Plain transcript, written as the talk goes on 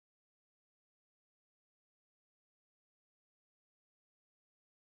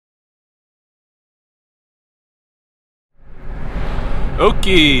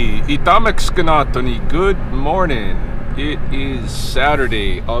Okay, Itamekskanatoni, good morning. It is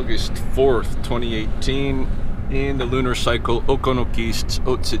Saturday, August 4th, 2018, in the lunar cycle Okonokist's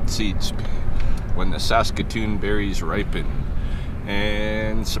Otsitsitsp, when the Saskatoon berries ripen.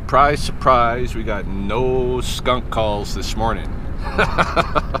 And surprise, surprise, we got no skunk calls this morning.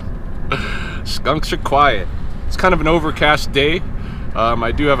 Skunks are quiet. It's kind of an overcast day.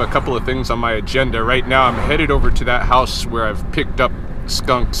 I do have a couple of things on my agenda. Right now I'm headed over to that house where I've picked up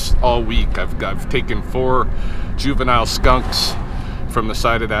skunks all week. I've taken 4 juvenile skunks from the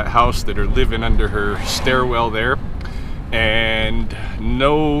side of that house that are living under her stairwell there. And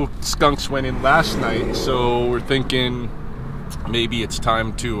no skunks went in last night, so we're thinking maybe it's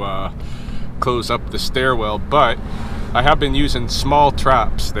time to close up the stairwell. But I have been using small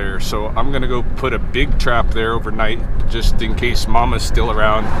traps there, so I'm gonna go put a big trap there overnight just in case Mama's still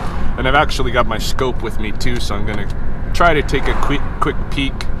around. And I've actually got my scope with me too, so I'm gonna try to take a quick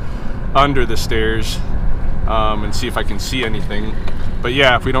peek under the stairs and see if I can see anything. But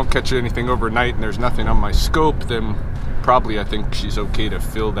yeah, if we don't catch anything overnight and there's nothing on my scope, then probably I think she's okay to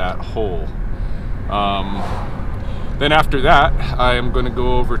fill that hole. Then after that, I am going to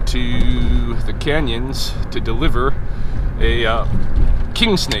go over to the canyons to deliver a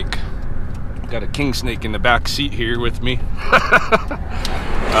king snake. Got a king snake in the back seat here with me.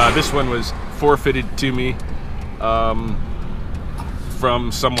 This one was forfeited to me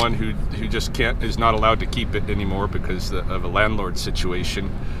from someone who just is not allowed to keep it anymore because of a landlord situation.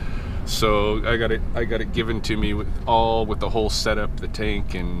 So I got it given to me with the whole setup, the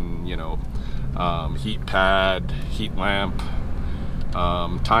tank, and heat pad, heat lamp,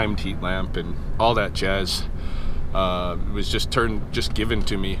 timed heat lamp, and all that jazz. It was just given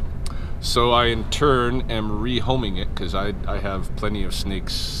to me. So I in turn am rehoming it because I have plenty of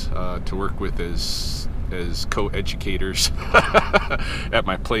snakes to work with as co-educators at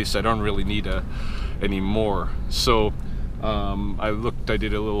my place. I don't really need any more. So I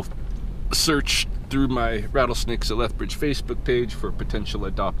did a little search through my Rattlesnakes at Lethbridge Facebook page for potential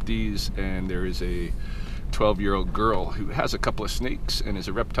adoptees, and there is a 12-year-old girl who has a couple of snakes and is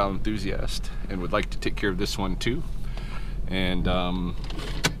a reptile enthusiast and would like to take care of this one too. And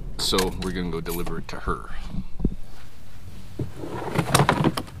so we're gonna go deliver it to her.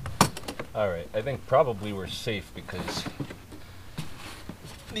 Alright, I think probably we're safe because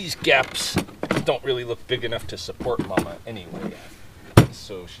these gaps don't really look big enough to support Mama anyway.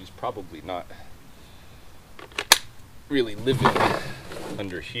 So she's probably not really living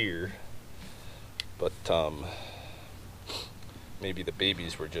under here, but maybe the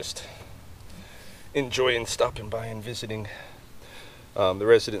babies were just enjoying stopping by and visiting. The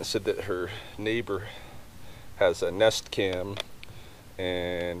resident said that her neighbor has a nest cam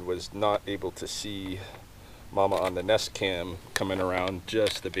and was not able to see Mama on the nest cam coming around,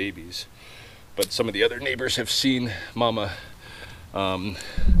 just the babies. But some of the other neighbors have seen Mama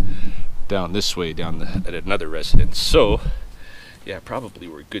down this way, at another residence. So yeah, probably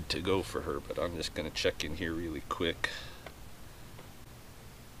we're good to go for her, but I'm just gonna check in here really quick.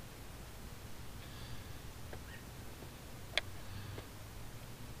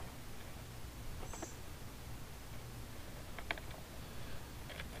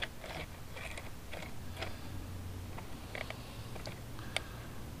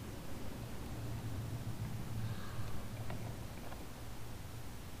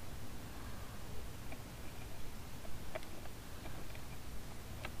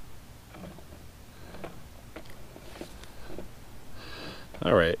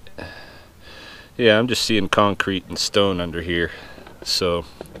 All right. Yeah, I'm just seeing concrete and stone under here, so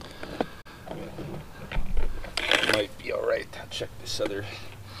it might be all right. I'll check this other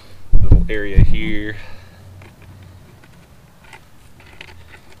little area here.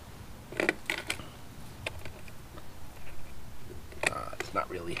 It's not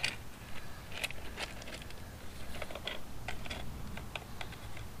really.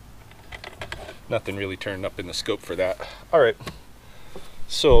 Nothing really turned up in the scope for that. All right.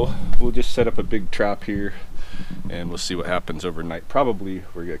 So we'll just set up a big trap here and we'll see what happens overnight. Probably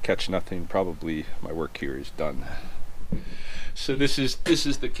we're gonna catch nothing. Probably my work here is done. So this is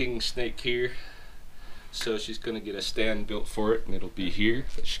the king snake here. So she's gonna get a stand built for it and it'll be here.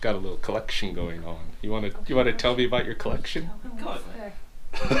 But she's got a little collection going on. You wanna tell me about your collection?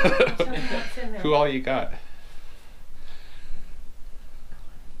 Who all you got?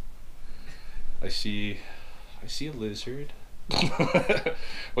 I see a lizard.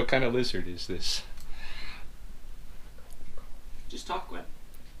 What kind of lizard is this? Just talk, Gwen.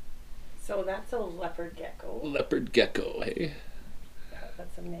 So that's a leopard gecko. Leopard gecko, hey?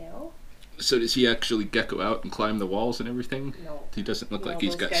 That's a male. So does he actually gecko out and climb the walls and everything? No. He doesn't look No, like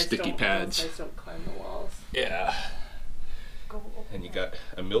he's got sticky pads. Those guys don't climb the walls. Yeah. Go And you got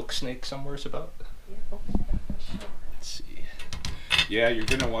a milk snake somewheres about? Yeah, open it up, sure. Let's see. Yeah, you're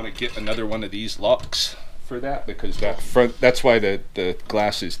gonna want to get another one of these locks for that, because that front, that's why the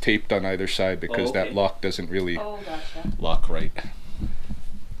glass is taped on either side, because that lock doesn't really Gotcha. lock right.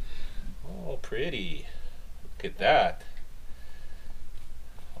 Oh, pretty. Look at that.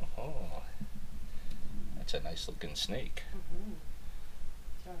 Oh, that's a nice looking snake. Mm-hmm.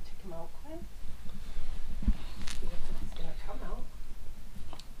 Do you want to take him out, Quinn? See if it's going to come out.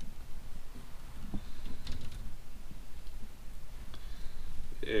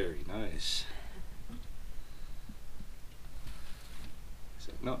 Very nice.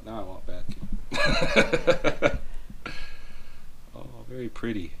 No, now I want back. Oh, very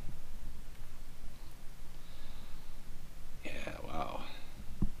pretty. Yeah, wow.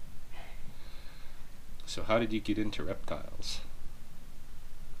 So how did you get into reptiles?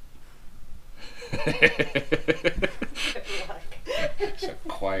 It's a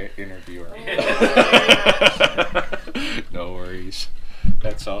quiet interviewer. No worries.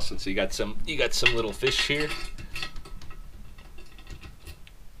 That's awesome. So you got some little fish here.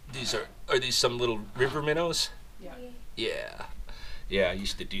 These are these some little river minnows? Yeah. Yeah. Yeah, I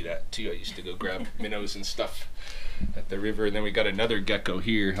used to do that too. I used to go grab minnows and stuff at the river, and then we got another gecko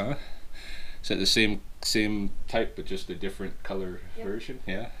here, huh? Is that the same type but just a different color version?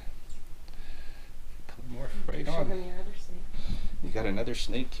 Yeah. More right Show on. him your other snake. You got another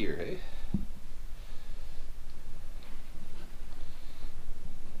snake here, eh?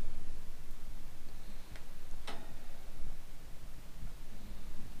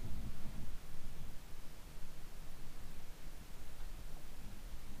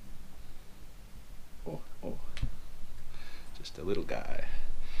 Oh. Just a little guy.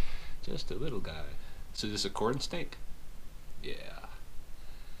 Just a little guy. So this is a corn snake? Yeah.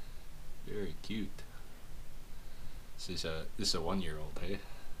 Very cute. This is a 1-year-old, hey?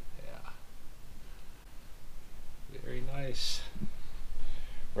 Yeah. Very nice.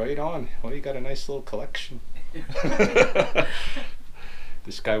 Right on. Well, you got a nice little collection.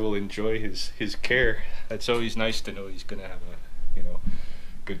 This guy will enjoy his care. That's always nice to know he's gonna have a,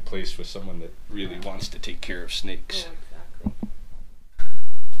 good place with someone that really wants to take care of snakes. Oh, exactly.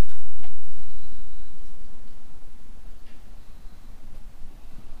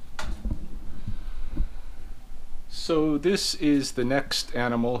 So this is the next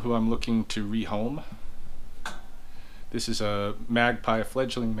animal who I'm looking to rehome. This is a magpie, a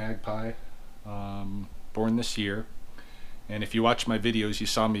fledgling magpie, born this year. And if you watch my videos,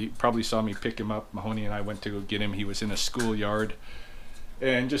 you probably saw me pick him up. Mahoney and I went to go get him. He was in a schoolyard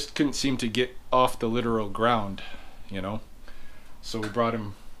and just couldn't seem to get off the literal ground, So we brought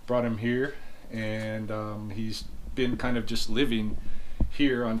him here, and he's been kind of just living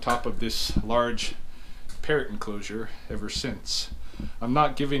here on top of this large parrot enclosure ever since. I'm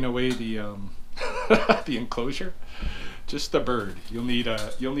not giving away the the enclosure, just the bird. You'll need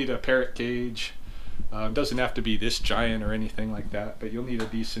a parrot cage. It doesn't have to be this giant or anything like that, but you'll need a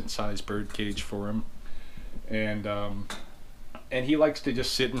decent sized bird cage for him. And he likes to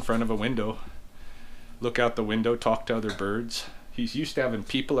just sit in front of a window, look out the window, talk to other birds. He's used to having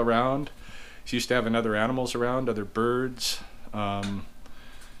people around. He's used to having other animals around, other birds, and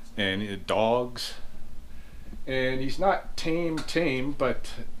dogs. And he's not tame,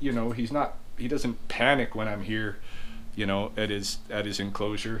 but he doesn't panic when I'm here, at his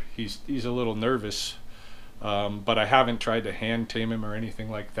enclosure. He's a little nervous, but I haven't tried to hand tame him or anything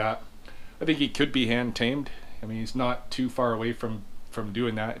like that. I think he could be hand tamed. I mean, he's not too far away from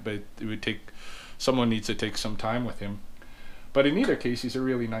doing that, but someone needs to take some time with him. But in either case, he's a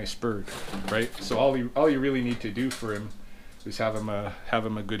really nice bird, right? So all you really need to do for him is have him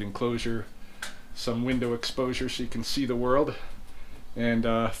a good enclosure, some window exposure so you can see the world,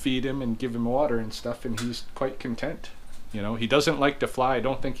 and feed him and give him water and stuff, and he's quite content. He doesn't like to fly. I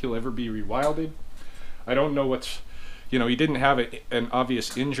don't think he'll ever be rewilded. I don't know he didn't have an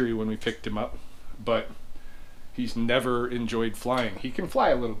obvious injury when we picked him up, but he's never enjoyed flying. He can fly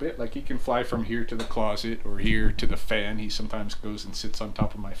a little bit, like he can fly from here to the closet or here to the fan. He sometimes goes and sits on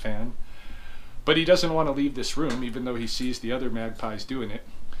top of my fan, but he doesn't want to leave this room, even though he sees the other magpies doing it.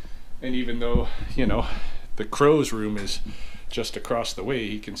 And even though, the crow's room is just across the way,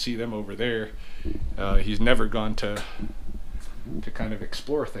 he can see them over there. He's never gone to kind of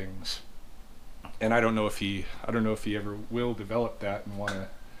explore things. And I don't know if he ever will develop that and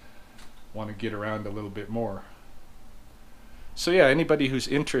want to get around a little bit more. So yeah, anybody who's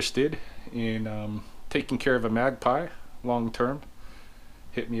interested in taking care of a magpie long term,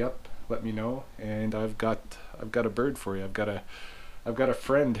 hit me up let me know, and I've got a bird for you. I've got a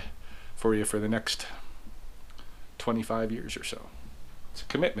friend for you for the next 25 years or so. It's a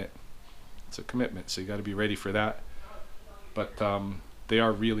commitment. It's a commitment, so you got to be ready for that. But they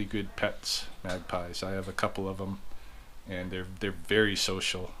are really good pets, magpies. I have a couple of them, and they're very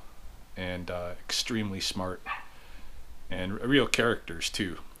social and extremely smart, and real characters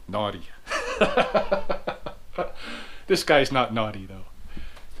too. Naughty. This guy's not naughty though.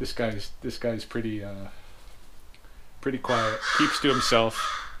 This guy's pretty quiet. Keeps to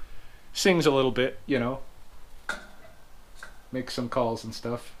himself. Sings a little bit, you know. Makes some calls and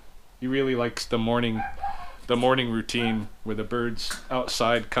stuff. He really likes the morning routine where the birds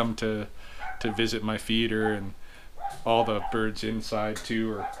outside come to visit my feeder, and all the birds inside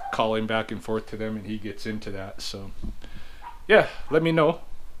too are calling back and forth to them, and he gets into that. So yeah, let me know.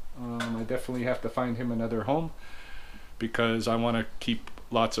 I definitely have to find him another home, because I want to keep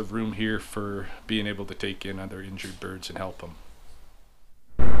lots of room here for being able to take in other injured birds and help them.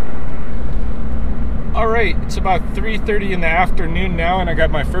 Alright, it's about 3:30 in the afternoon now, and I got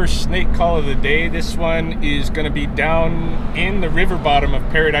my first snake call of the day. This one is going to be down in the river bottom of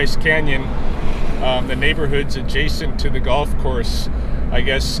Paradise Canyon, the neighborhoods adjacent to the golf course. I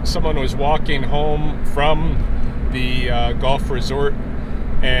guess someone was walking home from the golf resort,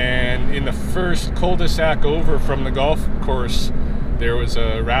 and in the first cul-de-sac over from the golf course there was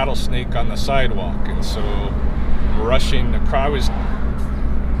a rattlesnake on the sidewalk, and so I'm rushing across. I was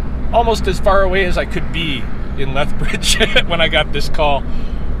almost as far away as I could be in Lethbridge when I got this call,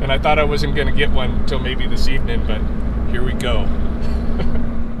 and I thought I wasn't going to get one until maybe this evening, but here we go.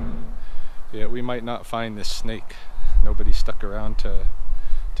 Yeah, we might not find this snake. Nobody stuck around to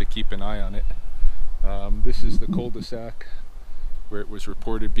keep an eye on it. This is the cul-de-sac where it was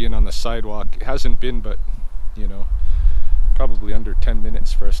reported being on the sidewalk. It hasn't been, but you know, probably under 10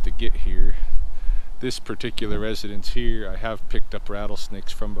 minutes for us to get here. This particular residence here, I have picked up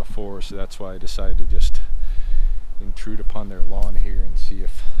rattlesnakes from before, so that's why I decided to just intrude upon their lawn here and see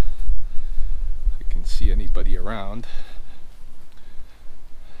if I can see anybody around.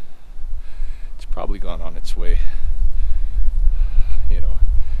 It's probably gone on its way. You know,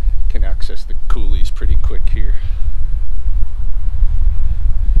 can access the coulees pretty quick here.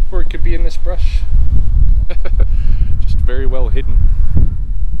 Or it could be in this brush. Just very well hidden.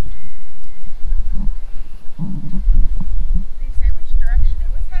 Did you say which direction it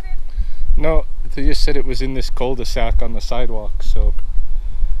was headed? No, they just said it was in this cul-de-sac on the sidewalk, so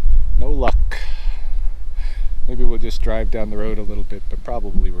no luck. Maybe we'll just drive down the road a little bit, but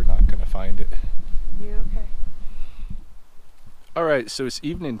probably we're not going to find it. Yeah, okay. Alright, so it's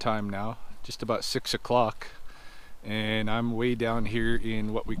evening time now, just about 6 o'clock, and I'm way down here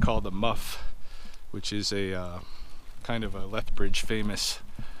in what we call the Muff, which is a kind of a Lethbridge famous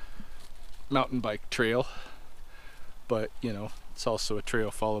mountain bike trail, but you know, it's also a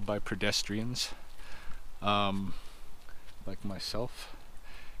trail followed by pedestrians like myself.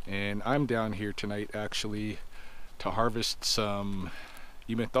 And I'm down here tonight actually to harvest some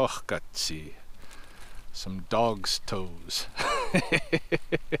imetohkatsi, some dog's toes.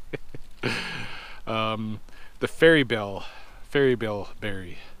 The fairy bell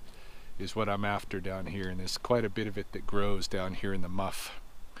berry is what I'm after down here, and there's quite a bit of it that grows down here in the Muff.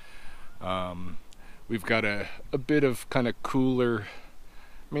 We've got a bit of kind of cooler,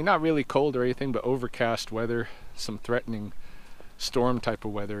 I mean not really cold or anything, but overcast weather, some threatening storm type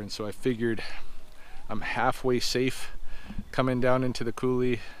of weather, and so I figured I'm halfway safe coming down into the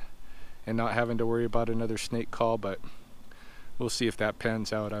coulee and not having to worry about another snake call, but we'll see if that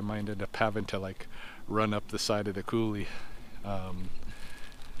pans out. I might end up having to like run up the side of the coulee to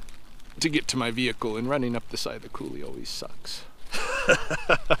get to my vehicle, and running up the side of the coulee always sucks.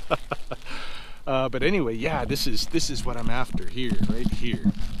 But anyway, yeah, this is what I'm after here, right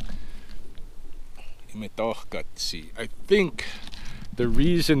here. Imetohkatsi. I think the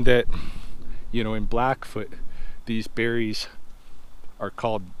reason that, you know, in Blackfoot these berries are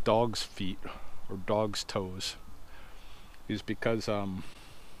called dog's feet or dog's toes is because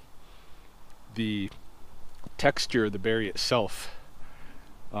the texture of the berry itself,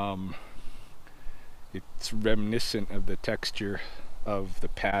 it's reminiscent of the texture of the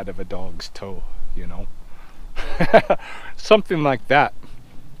pad of a dog's toe, you know. Something like that,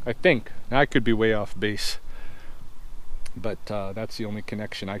 I think. Now, I could be way off base, but that's the only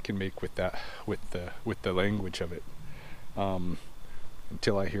connection I can make with that, with the language of it.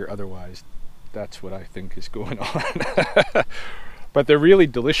 Until I hear otherwise, that's what I think is going on. But they're really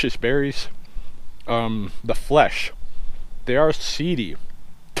delicious berries. The flesh, they are seedy,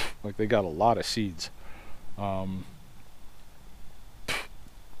 like they got a lot of seeds.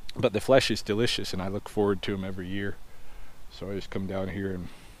 But the flesh is delicious, and I look forward to them every year. So I just come down here and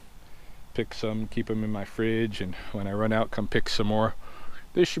pick some, keep them in my fridge, and when I run out, come pick some more.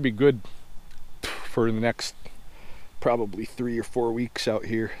 This should be good for the next probably 3 or 4 weeks out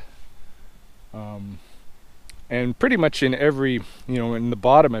here. And pretty much in every, in the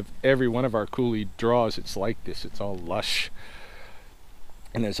bottom of every one of our coulee draws, it's like this. It's all lush.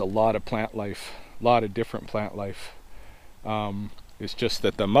 And there's a lot of plant life, a lot of different plant life. It's just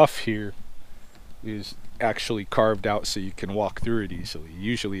that the muff here is actually carved out so you can walk through it easily.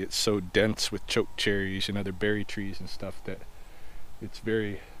 Usually it's so dense with choke cherries and other berry trees and stuff that it's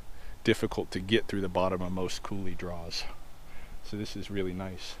very difficult to get through the bottom of most coulee draws. So this is really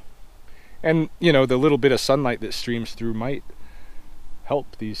nice. And the little bit of sunlight that streams through might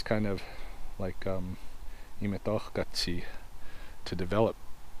help these kind of like imetohkatsi to develop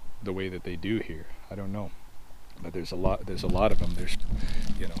the way that they do here. I don't know, but there's a lot of them. There's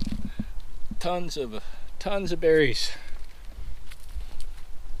tons of berries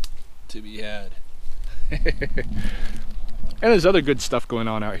to be had. And there's other good stuff going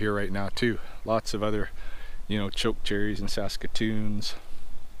on out here right now too. Lots of other choke cherries and Saskatoons,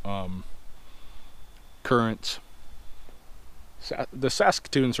 currants. The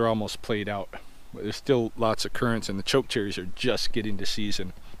Saskatoons are almost played out, but there's still lots of currants, and the choke cherries are just getting to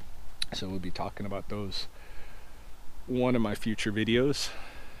season. So we'll be talking about those one of my future videos.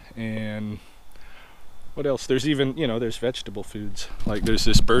 And what else? There's even, there's vegetable foods. Like there's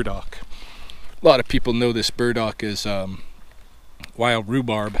this burdock. A lot of people know this burdock as wild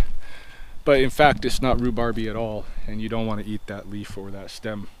rhubarb, but in fact it's not rhubarby at all, and you don't want to eat that leaf or that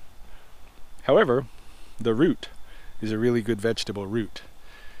stem. However, the root is a really good vegetable root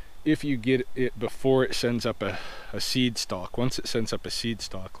if you get it before it sends up a seed stalk. Once it sends up a seed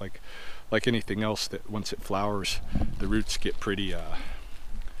stalk, like anything else, that once it flowers, the roots get pretty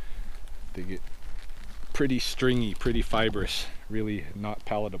they get pretty stringy, pretty fibrous, really not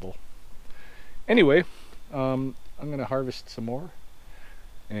palatable. Anyway, I'm gonna harvest some more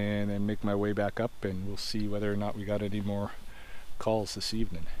and then make my way back up, and we'll see whether or not we got any more calls this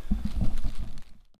evening.